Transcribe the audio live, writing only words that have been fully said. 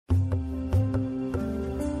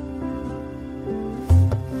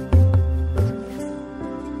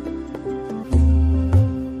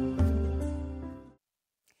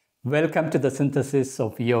Welcome to the Synthesis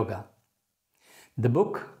of Yoga, the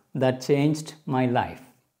book that changed my life.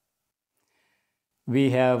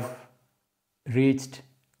 We have reached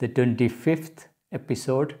the 25th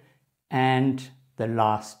episode and the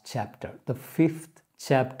last chapter, the 5th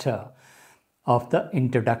chapter of the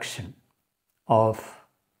introduction of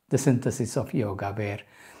the Synthesis of Yoga, where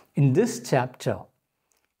in this chapter,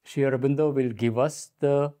 Aurobindo will give us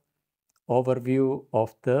the overview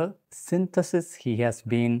of the synthesis he has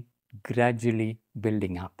been gradually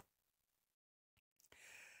building up.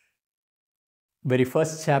 Very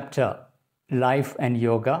first chapter, Life and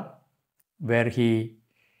Yoga, where he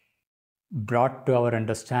brought to our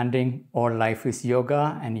understanding all life is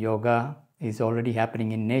yoga, and yoga is already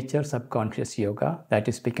happening in nature, subconscious yoga, that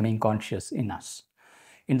is becoming conscious in us.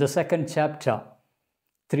 In the second chapter,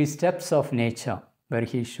 3 steps of nature, where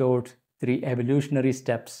he showed 3 evolutionary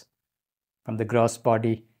steps from the gross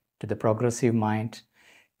body to the progressive mind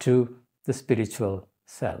to the spiritual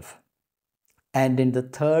self. And in the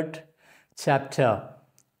third chapter,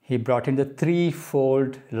 he brought in the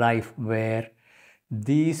threefold life, where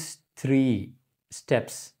these 3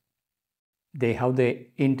 steps, how they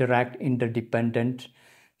interact,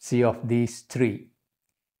 interdependency of these 3.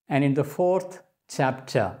 And in the fourth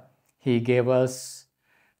chapter, he gave us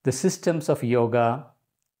the systems of yoga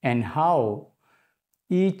and how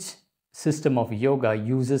each system of yoga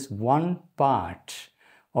uses one part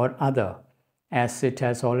or other as it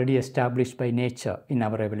has already established by nature in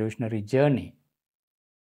our evolutionary journey.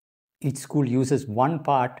 Each school uses one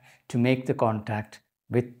part to make the contact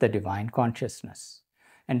with the divine consciousness.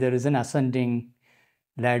 And there is an ascending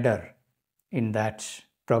ladder in that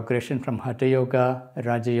progression from Hatha Yoga,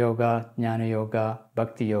 Raja Yoga, Jnana Yoga,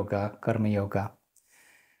 Bhakti Yoga, Karma Yoga.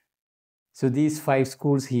 So these 5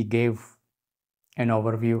 schools he gave an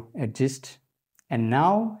overview, a gist, and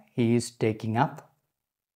now he is taking up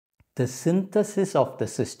the synthesis of the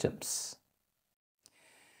systems.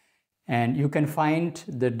 And you can find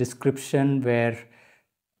the description below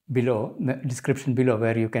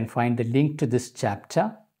where you can find the link to this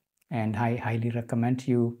chapter, and I highly recommend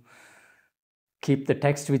you keep the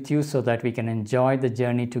text with you so that we can enjoy the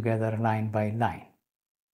journey together line by line.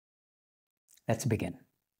 Let's begin.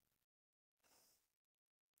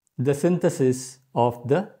 The synthesis of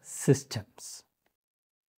the systems.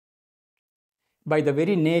 By the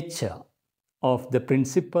very nature of the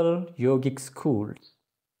principal yogic schools,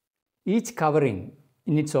 each covering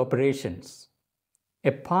in its operations a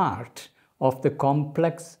part of the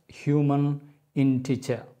complex human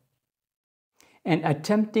integer and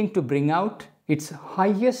attempting to bring out its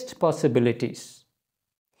highest possibilities,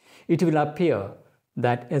 it will appear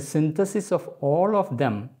that a synthesis of all of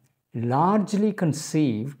them, largely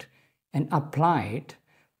conceived and applied,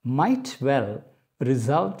 might well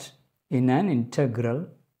result in an integral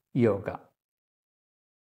yoga.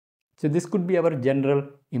 So this could be our general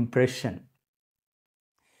impression,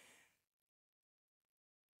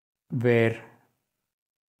 where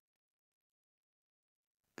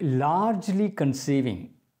largely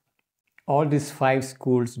conceiving all these 5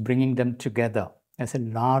 schools, bringing them together as a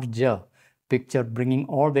larger picture, bringing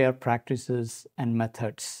all their practices and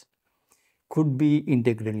methods, could be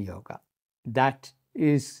integral yoga. That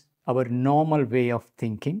is our normal way of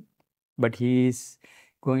thinking, but he is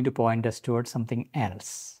going to point us towards something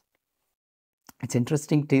else. It's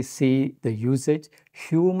interesting to see the usage,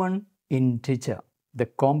 human integer, the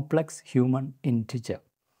complex human integer.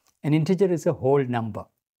 An integer is a whole number.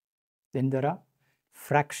 Then there are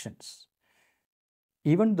fractions.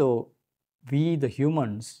 Even though we, the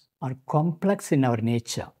humans, are complex in our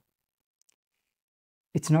nature,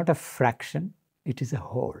 it's not a fraction, it is a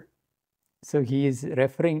whole. So he is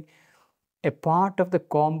referring a part of the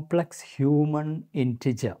complex human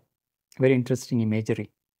integer. Very interesting imagery.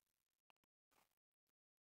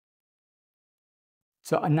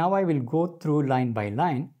 So now I will go through line by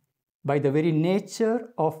line. By the very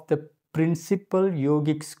nature of the principal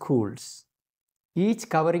yogic schools, each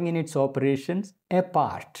covering in its operations a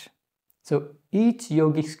part. So each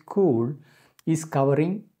yogic school is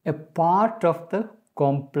covering a part of the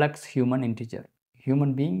complex human integer.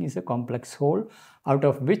 Human being is a complex whole, out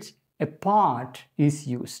of which a part is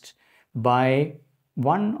used by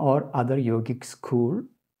one or other yogic school,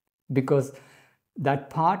 because that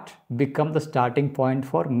part becomes the starting point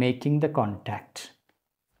for making the contact.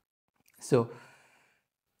 So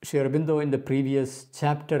Aurobindo in the previous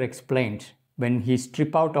chapter explained, when he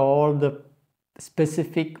stripped out all the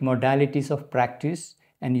specific modalities of practice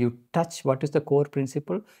and you touch what is the core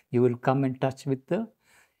principle, you will come in touch with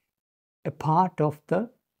a part of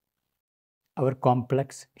our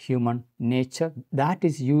complex human nature that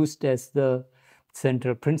is used as the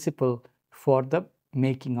central principle for the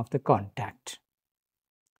making of the contact.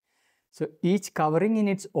 So each covering in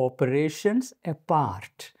its operations a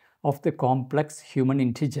part of the complex human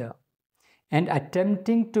integer and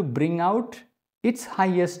attempting to bring out its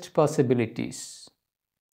highest possibilities.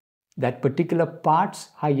 That particular part's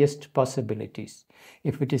highest possibilities.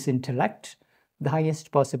 If it is intellect, the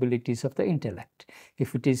highest possibilities of the intellect.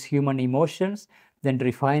 If it is human emotions, then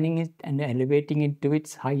refining it and elevating it to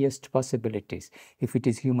its highest possibilities. If it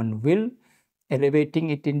is human will, elevating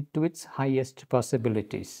it into its highest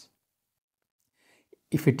possibilities.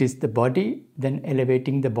 If it is the body, then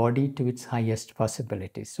elevating the body to its highest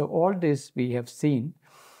possibilities. So all this we have seen.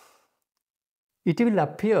 It will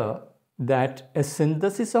appear that a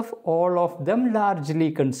synthesis of all of them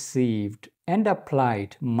largely conceived and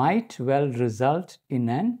applied might well result in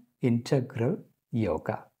an integral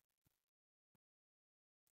yoga.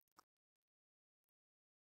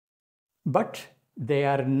 But they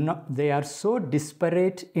are so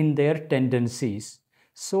disparate in their tendencies,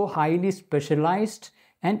 so highly specialized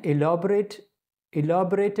and elaborated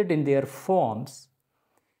in their forms,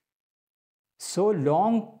 so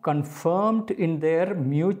long confirmed in their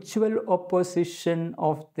mutual opposition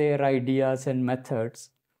of their ideas and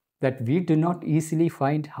methods, that we do not easily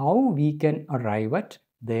find how we can arrive at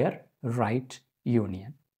their right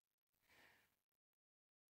union.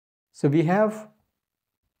 So we have,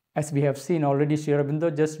 as we have seen already, Sri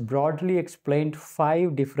Aurobindo just broadly explained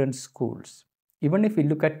 5 different schools. Even if we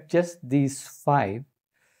look at just these 5,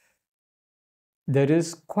 there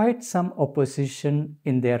is quite some opposition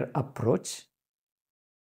in their approach.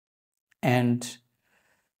 And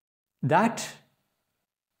that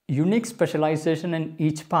unique specialization in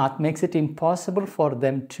each path makes it impossible for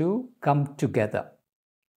them to come together.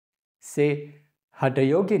 Say, Hatha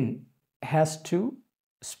Yogin has to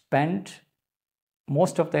spend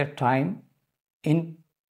most of their time in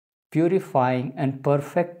purifying and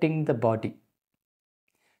perfecting the body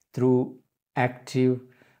through active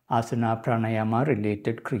asana, pranayama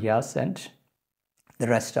related kriyas and the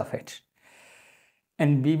rest of it.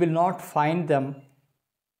 And we will not find them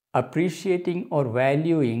appreciating or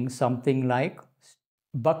valuing something like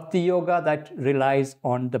bhakti yoga that relies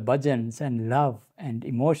on the bhajans and love and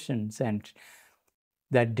emotions and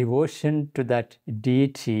that devotion to that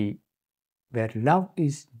deity where love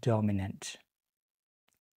is dominant.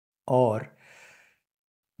 Or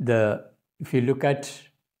if you look at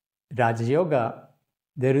Raja Yoga,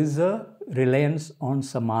 there is a reliance on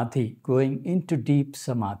samadhi, going into deep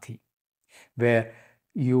samadhi, where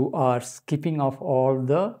you are skipping off all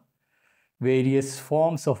the various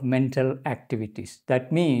forms of mental activities.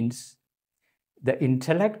 That means the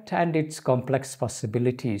intellect and its complex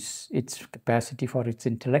possibilities, its capacity for its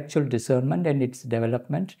intellectual discernment and its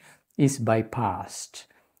development is bypassed,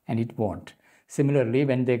 and it won't. Similarly,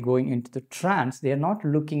 when they're going into the trance, they are not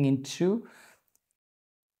looking into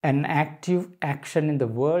an active action in the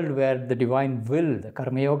world where the divine will, the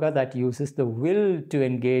karma yoga that uses the will to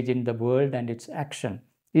engage in the world and its action,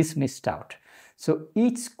 is missed out. So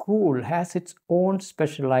each school has its own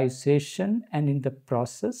specialization, and in the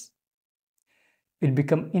process, it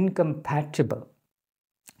becomes incompatible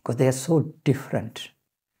because they are so different.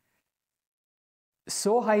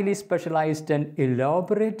 So highly specialized and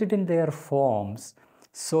elaborated in their forms,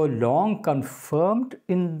 so long confirmed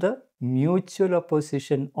in the mutual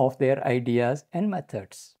opposition of their ideas and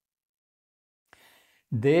methods,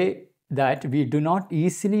 that we do not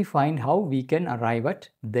easily find how we can arrive at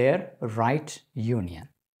their right union.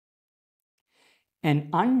 An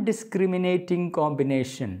undiscriminating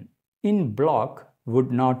combination in block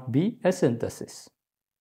would not be a synthesis.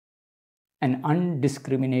 An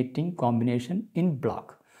undiscriminating combination in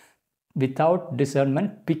block, without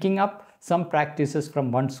discernment, picking up some practices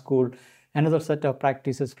from one school, another set of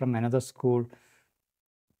practices from another school,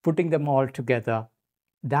 putting them all together,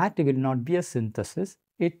 that will not be a synthesis,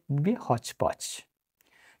 it will be hodgepodge.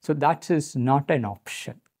 So that is not an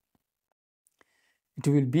option. It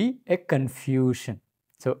will be a confusion.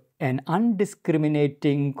 So an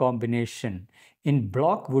undiscriminating combination in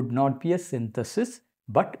block would not be a synthesis,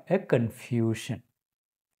 but a confusion.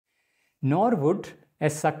 Nor would a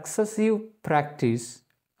successive practice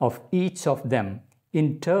of each of them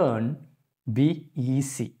in turn be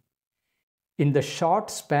easy in the short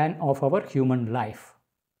span of our human life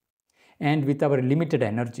and with our limited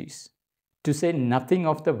energies, to say nothing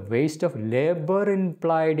of the waste of labor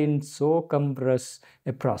implied in so cumbrous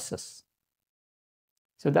a process.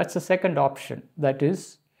 So that's the second option, that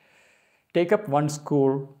is, take up one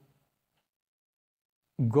school,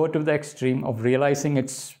 go to the extreme of realizing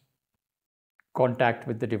its contact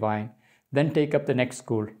with the divine, then take up the next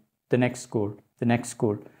school, the next school, the next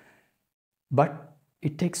school. But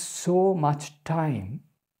it takes so much time,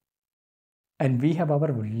 and we have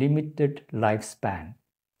our limited lifespan.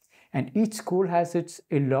 And each school has its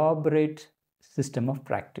elaborate system of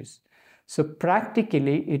practice. So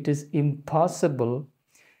practically, it is impossible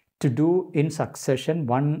to do in succession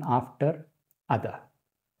one after other.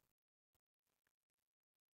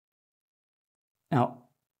 Now,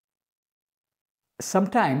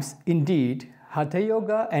 sometimes, indeed, Hatha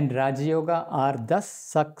Yoga and Raja Yoga are thus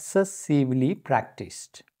successively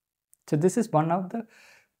practiced. So this is one of the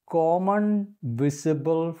common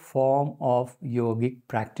visible form of yogic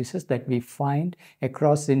practices that we find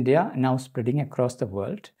across India, now spreading across the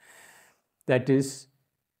world. That is,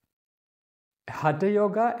 Hatha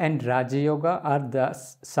Yoga and Raja Yoga are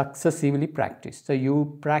thus successively practiced. So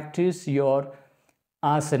you practice your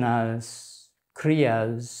asanas,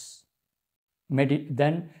 kriyas,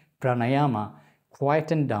 then pranayama,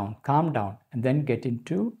 quieten down, calm down, and then get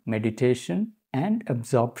into meditation and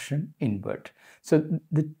absorption inward. So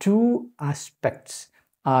the two aspects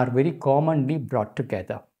are very commonly brought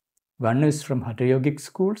together. One is from Hatha Yogic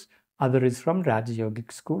schools, other is from Raja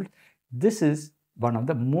Yogic schools. This is one of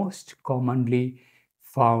the most commonly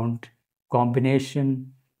found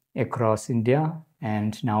combination across India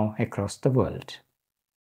and now across the world.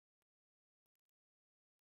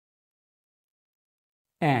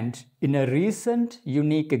 And in a recent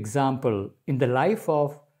unique example in the life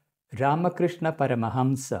of Ramakrishna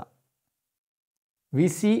Paramahamsa, we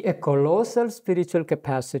see a colossal spiritual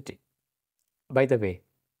capacity. By the way,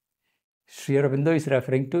 Sri Aurobindo is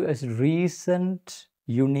referring to as recent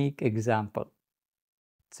unique example.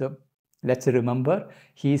 So let's remember,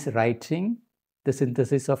 he is writing the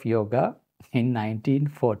synthesis of yoga in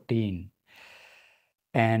 1914.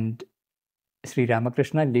 And Sri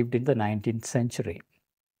Ramakrishna lived in the 19th century.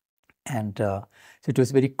 And so it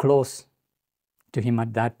was very close to him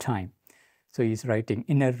at that time. So he's writing,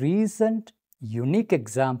 in a recent unique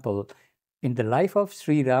example in the life of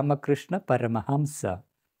Sri Ramakrishna Paramahamsa,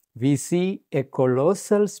 we see a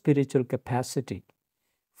colossal spiritual capacity,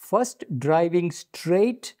 first driving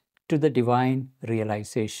straight to the divine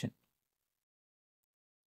realization.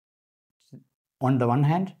 On the one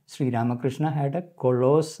hand, Sri Ramakrishna had a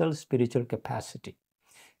colossal spiritual capacity.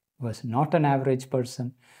 He was not an average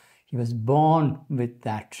person. He was born with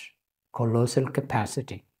that colossal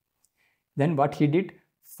capacity. Then what he did?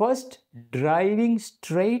 First, driving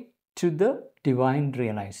straight to the divine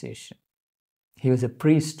realization. He was a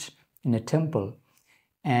priest in a temple,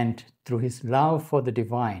 and through his love for the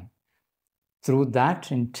divine, through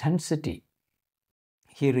that intensity,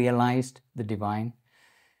 he realized the divine,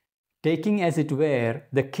 taking, as it were,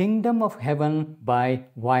 the kingdom of heaven by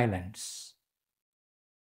violence.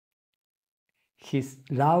 His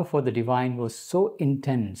love for the divine was so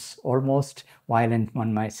intense, almost violent,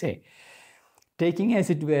 one might say, taking, as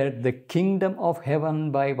it were, the kingdom of heaven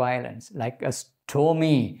by violence, like a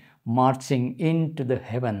stormy marching into the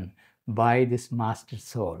heaven by this master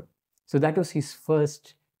soul. So that was his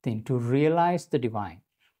first thing, to realize the divine.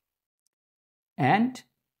 And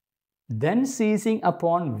then seizing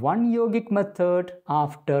upon one yogic method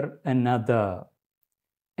after another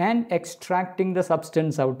and extracting the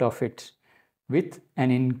substance out of it with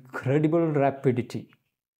an incredible rapidity.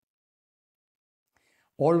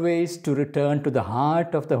 Always to return to the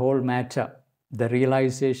heart of the whole matter, the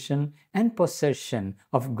realization and possession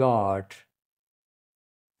of God.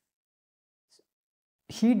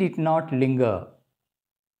 He did not linger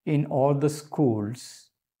in all the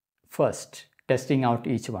schools first, testing out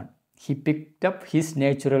each one. He picked up his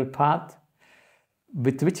natural path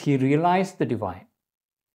with which he realized the divine.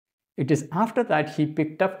 It is after that he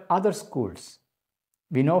picked up other schools.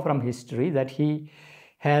 We know from history that he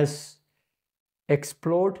has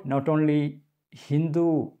explored not only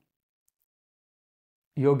Hindu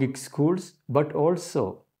yogic schools, but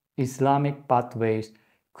also Islamic pathways,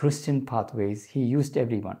 Christian pathways. He used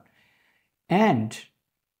everyone. And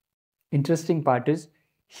interesting part is,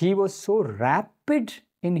 he was so rapid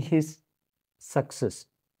in his success.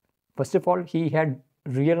 First of all, he had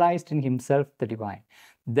realized in himself the divine.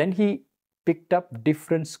 Then he picked up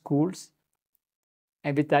different schools,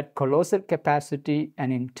 and with that colossal capacity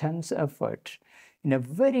and intense effort, in a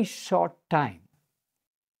very short time,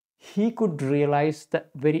 he could realize the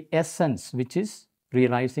very essence, which is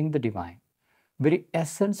realizing the divine, very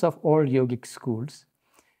essence of all yogic schools,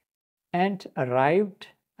 and arrived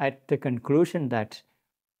at the conclusion that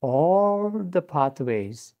all the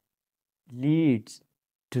pathways leads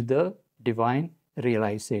to the divine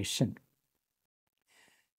realization.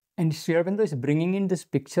 And Sri Aurobindo is bringing in this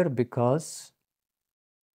picture because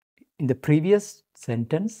in the previous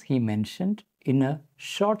sentence he mentioned in a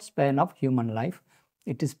short span of human life.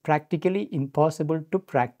 It is practically impossible to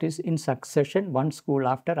practice in succession, one school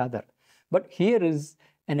after other. But here is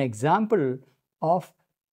an example of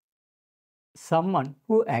someone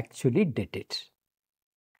who actually did it.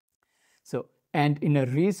 So, and in a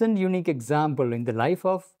recent unique example in the life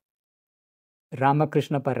of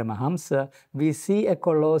Ramakrishna Paramahamsa, we see a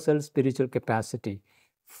colossal spiritual capacity,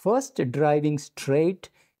 first driving straight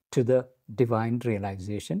to the divine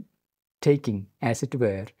realization, taking, as it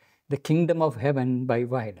were, the kingdom of heaven by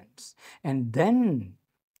violence, and then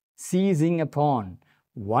seizing upon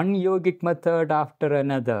one yogic method after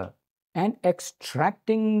another and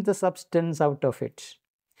extracting the substance out of it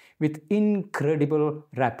with incredible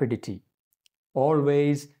rapidity,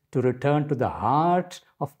 always to return to the heart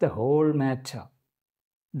of the whole matter,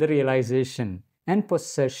 the realization and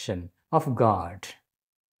possession of God.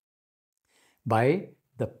 By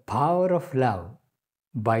the power of love,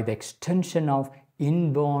 by the extension of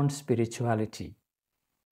inborn spirituality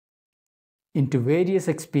into various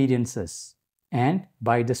experiences, and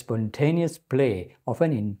by the spontaneous play of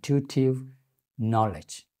an intuitive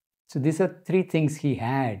knowledge. So these are three things he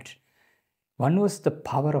had. One was the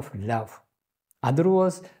power of love. Other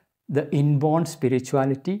was the inborn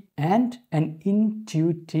spirituality and an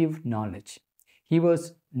intuitive knowledge. He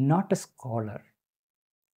was not a scholar.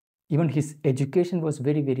 Even his education was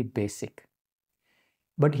very, very basic.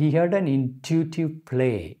 But he had an intuitive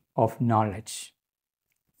play of knowledge,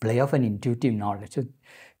 play of an intuitive knowledge. So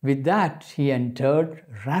with that, he entered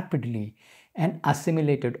rapidly and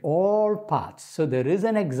assimilated all paths. So there is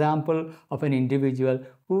an example of an individual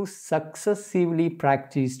who successively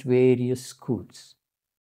practiced various schools.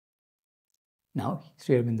 Now,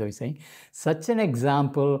 Sri Aurobindo is saying, such an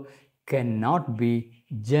example cannot be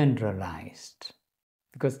generalized,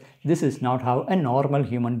 because this is not how a normal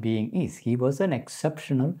human being is. He was an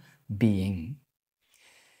exceptional being.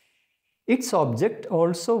 Its object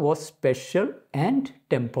also was special and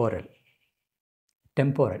temporal.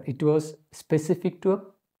 Temporal. It was specific to a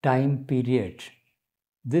time period.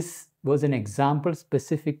 This was an example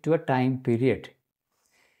specific to a time period,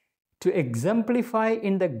 to exemplify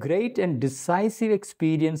in the great and decisive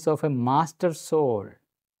experience of a master soul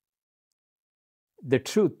the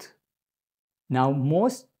truth, now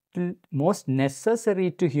most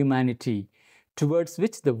necessary to humanity, towards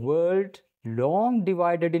which the world, long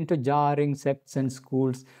divided into jarring sects and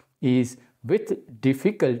schools, is with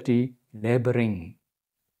difficulty laboring.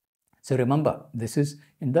 So remember, this is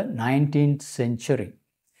in the 19th century.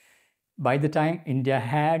 By the time India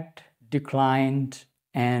had declined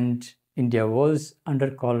and India was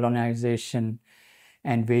under colonization,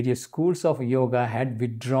 and various schools of yoga had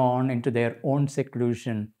withdrawn into their own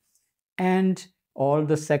seclusion, and all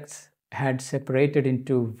the sects had separated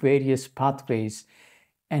into various pathways,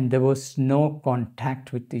 and there was no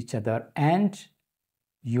contact with each other and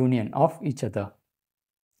union of each other.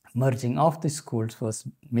 Merging of the schools was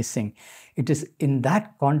missing. It is in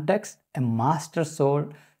that context a master soul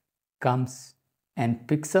comes and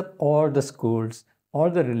picks up all the schools, all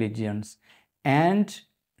the religions, and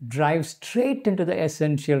drives straight into the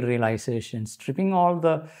essential realization, stripping all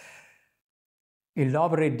the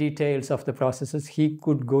elaborate details of the processes. He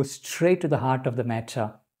could go straight to the heart of the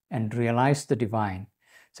matter and realize the divine.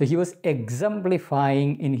 So he was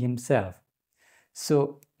exemplifying in himself.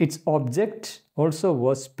 So its object also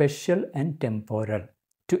was special and temporal,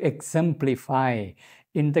 to exemplify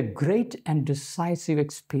in the great and decisive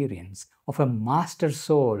experience of a master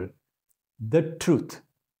soul the truth,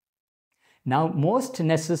 now most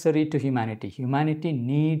necessary to humanity. Humanity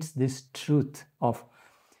needs this truth of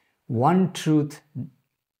one truth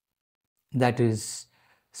that is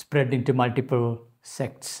spread into multiple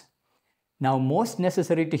sects. Now most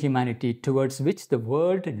necessary to humanity, towards which the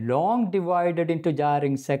world, long divided into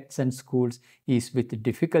jarring sects and schools, is with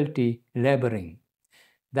difficulty laboring.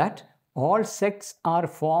 That all sects are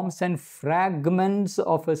forms and fragments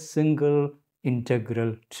of a single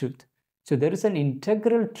integral truth. So there is an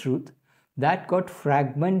integral truth that got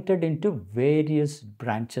fragmented into various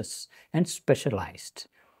branches and specialized.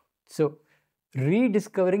 So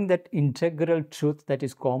rediscovering that integral truth that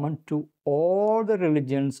is common to all the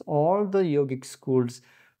religions, all the yogic schools,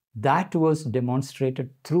 that was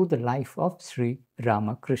demonstrated through the life of Sri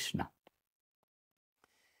Ramakrishna.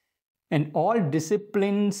 And all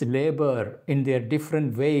disciplines labor in their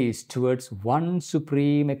different ways towards one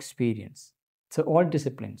supreme experience. So all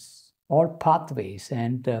disciplines, all pathways,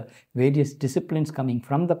 and various disciplines coming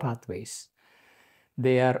from the pathways,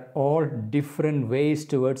 they are all different ways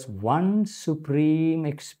towards one supreme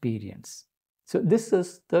experience. So this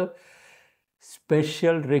is the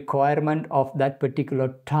special requirement of that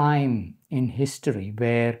particular time in history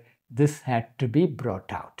where this had to be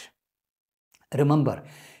brought out. Remember,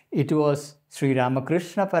 it was Sri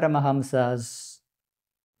Ramakrishna Paramahamsa's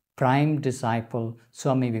prime disciple,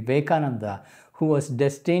 Swami Vivekananda, who was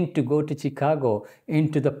destined to go to Chicago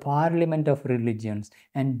into the Parliament of Religions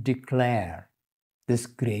and declare this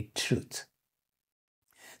great truth.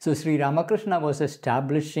 So Sri Ramakrishna was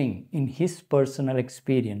establishing in his personal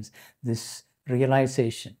experience this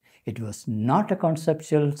realization. It was not a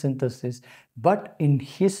conceptual synthesis, but in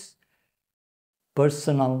his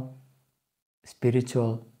personal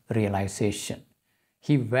spiritual realization.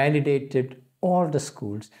 He validated all the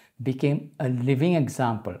schools, became a living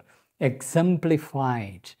example,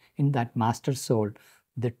 exemplified in that master soul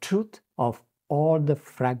the truth of all the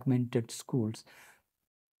fragmented schools,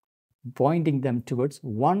 pointing them towards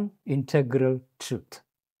one integral truth.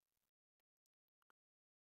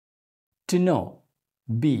 To know,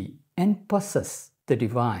 be, and possess the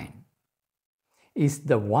divine is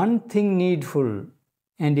the one thing needful,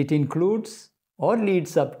 and it includes or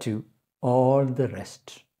leads up to all the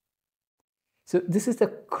rest. So this is the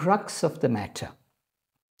crux of the matter.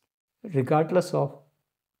 Regardless of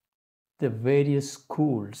the various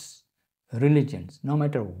schools, religions, no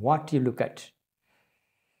matter what you look at,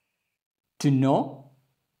 to know,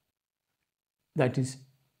 that is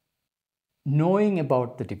knowing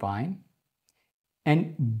about the divine,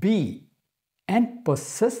 and be and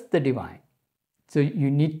possess the divine. So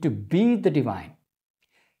you need to be the divine.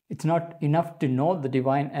 It's not enough to know the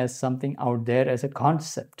divine as something out there as a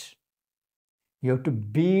concept. You have to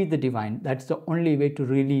be the divine. That's the only way to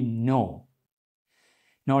really know.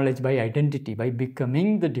 Knowledge by identity, by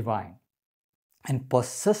becoming the divine, and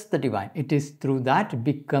possess the divine. It is through that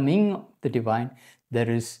becoming the divine there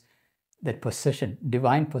is that possession.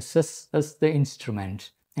 Divine possesses the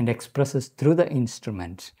instrument and expresses through the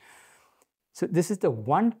instrument. So this is the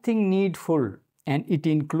one thing needful, and it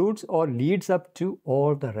includes or leads up to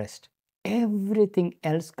all the rest. Everything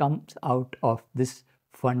else comes out of this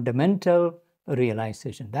fundamental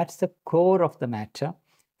realization. That's the core of the matter,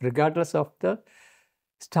 regardless of the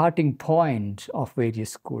starting point of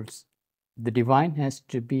various schools. The divine has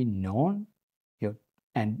to be known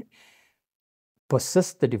and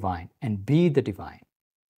possess the divine and be the divine.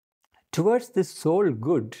 Towards this soul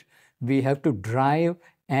good, we have to drive,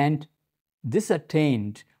 and this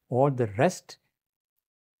attained, all the rest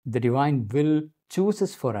the divine will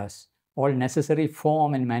chooses for us. All necessary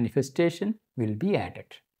form and manifestation will be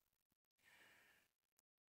added.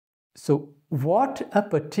 So what a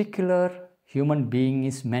particular human being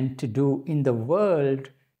is meant to do in the world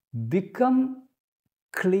become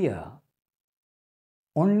clear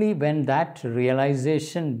only when that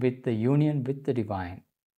realization with the union with the divine,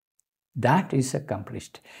 that is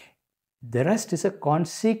accomplished. The rest is a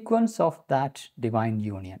consequence of that divine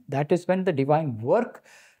union. That is when the divine work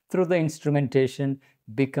through the instrumentation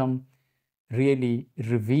become really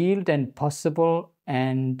revealed and possible,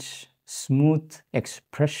 and smooth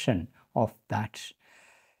expression of that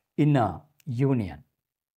inner union.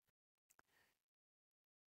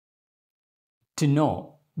 To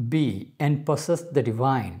know, be, and possess the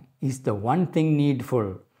divine is the one thing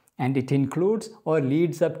needful, and it includes or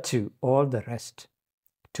leads up to all the rest.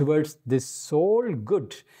 Towards this soul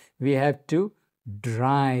good, we have to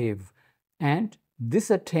drive, and this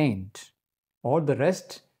attained, all the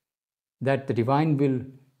rest that the divine will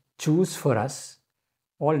choose for us,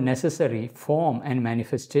 all necessary form and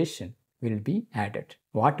manifestation will be added.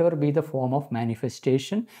 Whatever be the form of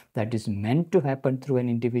manifestation that is meant to happen through an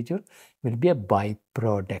individual will be a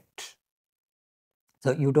byproduct.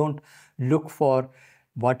 So you don't look for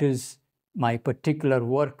what is my particular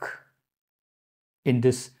work in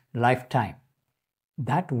this lifetime.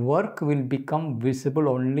 That work will become visible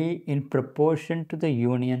only in proportion to the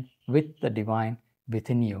union with the divine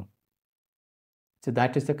within you. So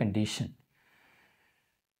that is the condition.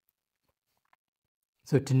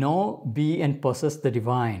 So to know, be, and possess the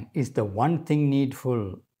divine is the one thing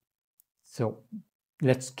needful. So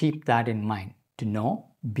let's keep that in mind. To know,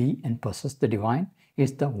 be, and possess the divine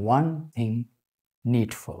is the one thing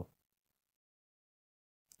needful.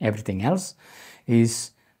 Everything else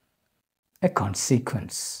is a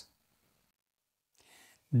consequence.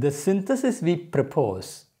 The synthesis we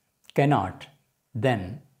propose cannot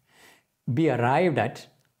then be arrived at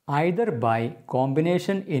either by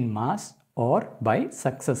combination in mass or by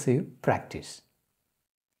successive practice.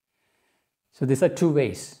 So these are two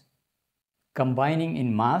ways: combining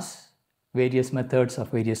in mass various methods of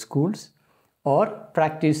various schools, or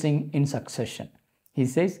practicing in succession. He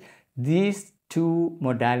says these two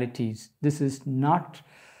modalities, this is not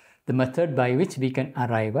the method by which we can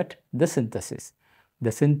arrive at the synthesis.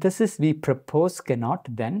 The synthesis we propose cannot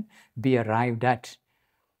then be arrived at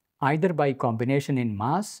either by combination in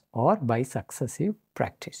mass or by successive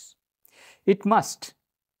practice. It must,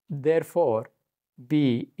 therefore,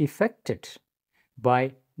 be effected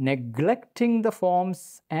by neglecting the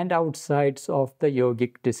forms and outsides of the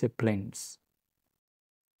yogic disciplines.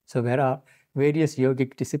 So there are various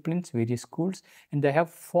yogic disciplines, various schools, and they have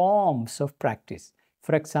forms of practice.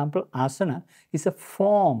 For example, asana is a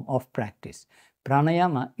form of practice.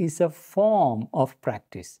 Pranayama is a form of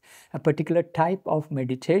practice. A particular type of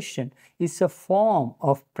meditation is a form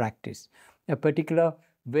of practice. A particular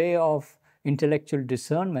way of intellectual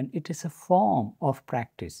discernment, it is a form of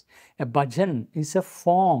practice. A bhajan is a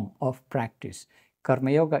form of practice. Karma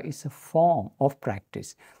yoga is a form of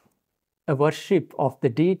practice. A worship of the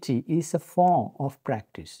deity is a form of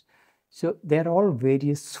practice. So they're all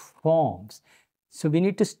various forms. So we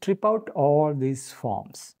need to strip out all these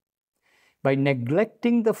forms. By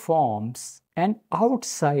neglecting the forms and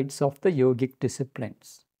outsides of the yogic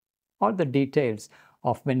disciplines, all the details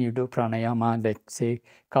of when you do pranayama, like say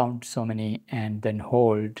count so many and then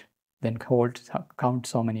hold, count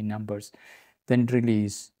so many numbers, then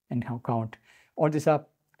release and count. All these are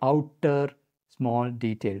outer small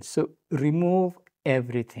details. So remove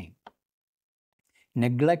everything.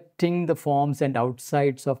 Neglecting the forms and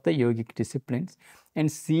outsides of the yogic disciplines and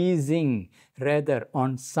seizing rather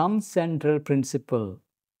on some central principle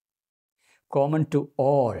common to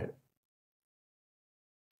all.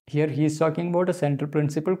 Here he is talking about a central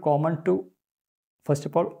principle common to, first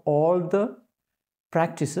of all the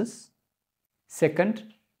practices.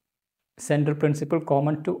 Second, central principle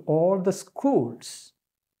common to all the schools.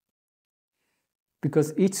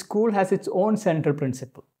 Because each school has its own central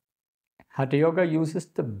principle. Hatha Yoga uses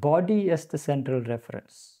the body as the central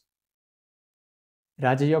reference.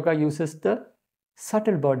 Raja Yoga uses the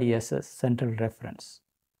subtle body as a central reference.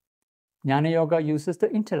 Jnana Yoga uses the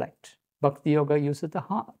intellect. Bhakti Yoga uses the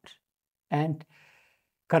heart. And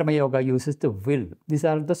Karma Yoga uses the will. These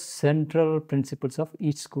are the central principles of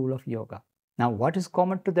each school of yoga. Now, what is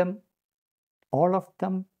common to them? All of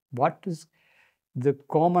them. What is the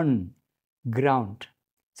common ground?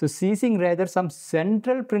 So seizing rather some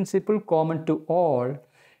central principle common to all,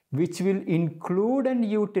 which will include and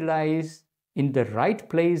utilize in the right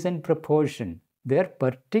place and proportion their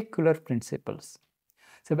particular principles.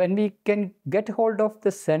 So when we can get hold of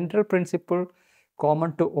the central principle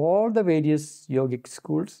common to all the various yogic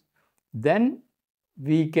schools, then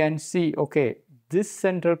we can see, okay, this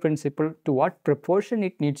central principle, to what proportion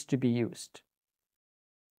it needs to be used.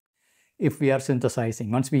 If we are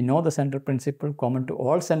synthesizing, once we know the central principle common to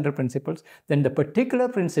all central principles, then the particular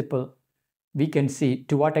principle, we can see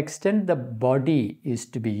to what extent the body is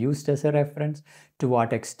to be used as a reference, to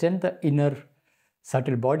what extent the inner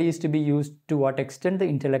subtle body is to be used, to what extent the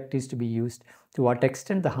intellect is to be used, to what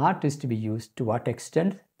extent the heart is to be used, to what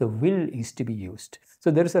extent the will is to be used.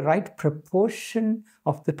 So there is a right proportion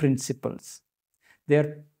of the principles. They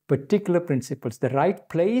are particular principles, the right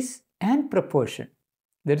place and proportion.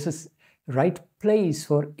 There is a right place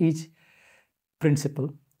for each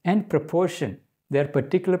principle and proportion. They are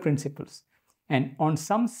particular principles. And on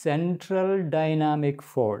some central dynamic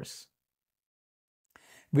force,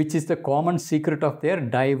 which is the common secret of their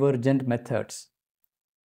divergent methods.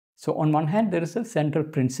 So on one hand, there is a central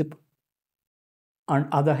principle. On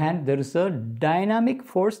the other hand, there is a dynamic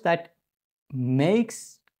force that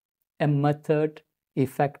makes a method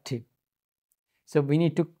effective. So we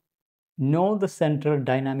need to know the central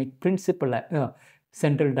dynamic principle,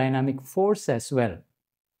 central dynamic force as well.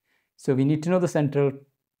 So we need to know the central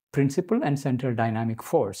principle and central dynamic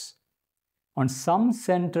force. On some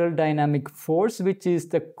central dynamic force, which is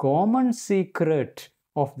the common secret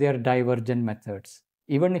of their divergent methods.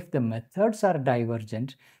 Even if the methods are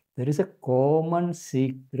divergent, there is a common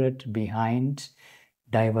secret behind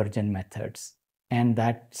divergent methods. And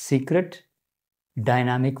that secret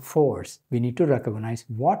dynamic force, we need to recognize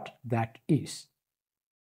what that is.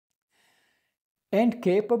 And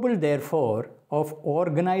capable, therefore, of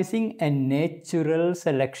organizing a natural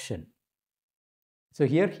selection. So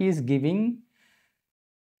here he is giving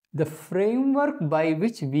the framework by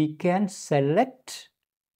which we can select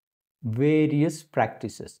various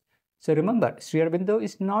practices. So remember, Sri Aurobindo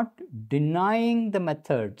is not denying the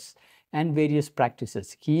methods and various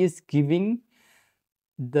practices. He is giving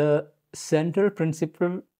the central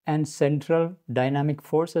principle and central dynamic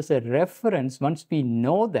force as a reference. Once we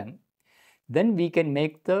know them, then we can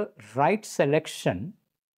make the right selection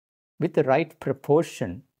with the right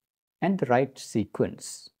proportion and the right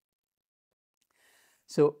sequence.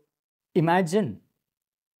 So imagine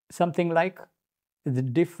something like the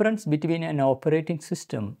difference between an operating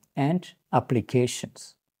system and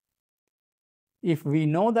applications. If we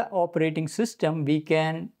know the operating system, we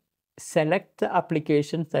can select the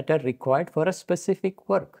applications that are required for a specific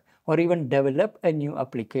work or even develop a new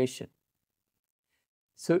application.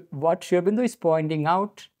 So what Aurobindo is pointing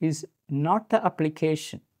out is not the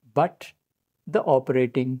application, but the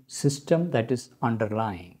operating system that is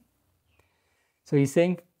underlying. So he's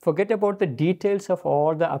saying, forget about the details of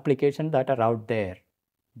all the applications that are out there.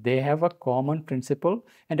 They have a common principle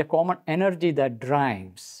and a common energy that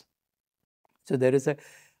drives. So there is an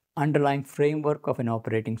underlying framework of an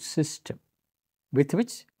operating system with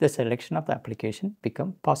which the selection of the application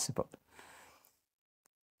becomes possible.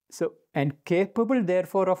 So, and capable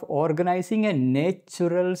therefore of organizing a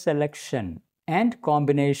natural selection and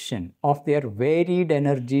combination of their varied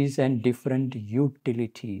energies and different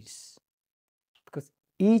utilities. Because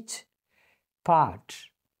each part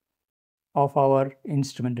of our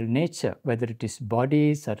instrumental nature, whether it is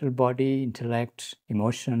body, subtle body, intellect,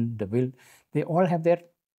 emotion, the will, they all have their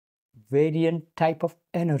variant type of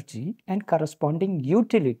energy and corresponding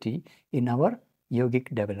utility in our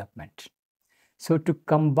yogic development. So to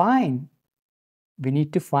combine, we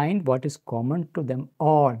need to find what is common to them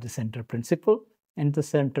all, the central principle and the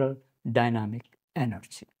central dynamic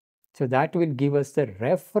energy. So that will give us the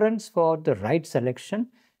reference for the right selection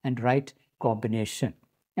and right combination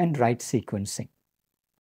and right sequencing.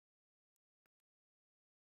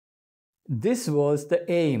 This was the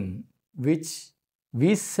aim which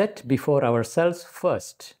we set before ourselves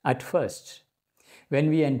at first, when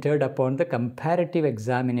we entered upon the comparative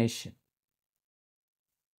examination.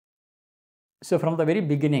 So from the very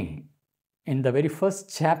beginning, in the very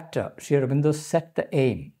first chapter, Sri Aurobindo set the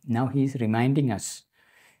aim. Now he is reminding us.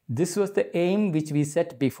 This was the aim which we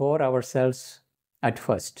set before ourselves at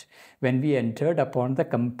first, when we entered upon the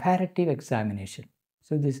comparative examination.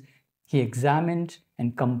 So he examined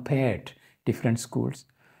and compared different schools.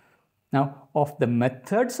 Now, of the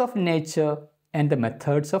methods of nature and the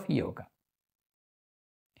methods of yoga.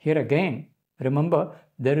 Here again, remember,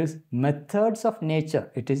 there is methods of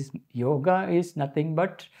nature. Yoga is nothing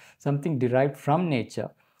but something derived from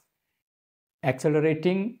nature,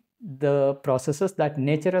 accelerating the processes that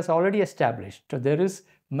nature has already established. So there is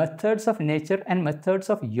methods of nature and methods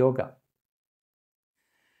of yoga.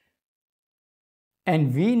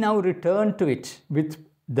 And we now return to it with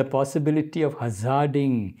the possibility of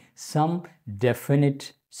hazarding some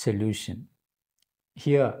definite solution.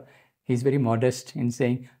 Here, he's very modest in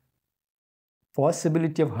saying,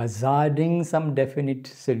 possibility of hazarding some definite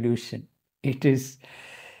solution. It is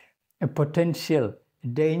a potential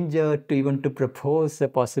danger to even to propose a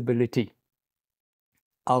possibility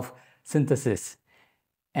of synthesis.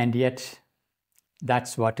 And yet,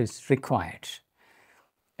 that's what is required.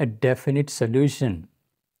 A definite solution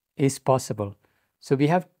is possible. So we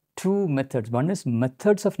have two methods. One is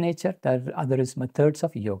methods of nature, the other is methods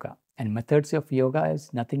of yoga. And methods of yoga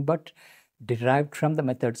is nothing but derived from the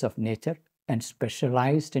methods of nature and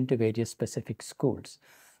specialized into various specific schools.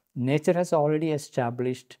 Nature has already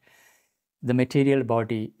established the material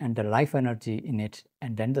body and the life energy in it,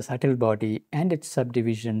 and then the subtle body and its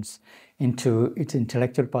subdivisions into its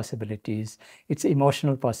intellectual possibilities, its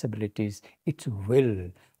emotional possibilities, its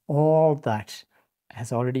will. All that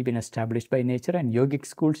has already been established by nature, and yogic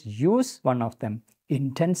schools use one of them,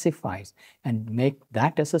 intensifies, and make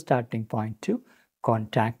that as a starting point to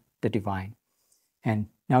contact the divine. And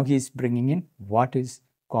now he is bringing in what is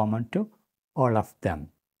common to all of them,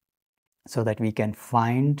 so that we can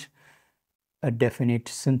find a definite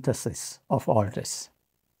synthesis of all this.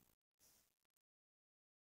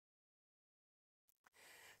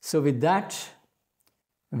 So with that,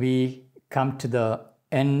 we come to the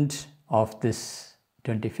end of this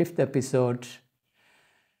 25th episode.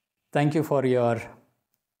 Thank you for your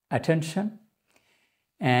attention,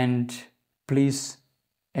 and please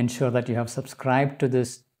ensure that you have subscribed to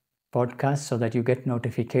this podcast so that you get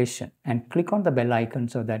notification, and click on the bell icon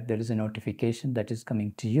so that there is a notification that is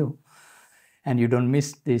coming to you and you don't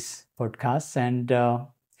miss these podcasts. And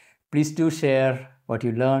please do share what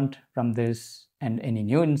you learned from this and any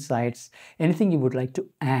new insights, anything you would like to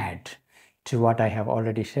add to what I have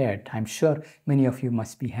already shared. I'm sure many of you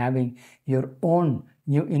must be having your own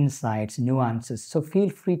new insights, nuances. So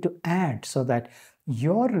feel free to add so that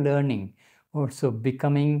your learning also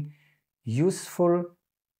becoming useful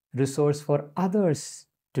resource for others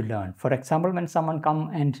to learn. For example, when someone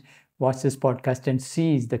come and watch this podcast and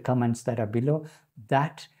sees the comments that are below,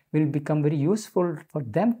 that will become very useful for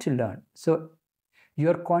them to learn. So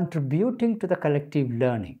you're contributing to the collective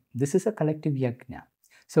learning. This is a collective yajna.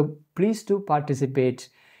 So please do participate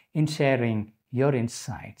in sharing your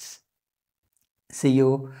insights. See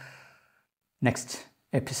you next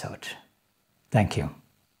episode. Thank you.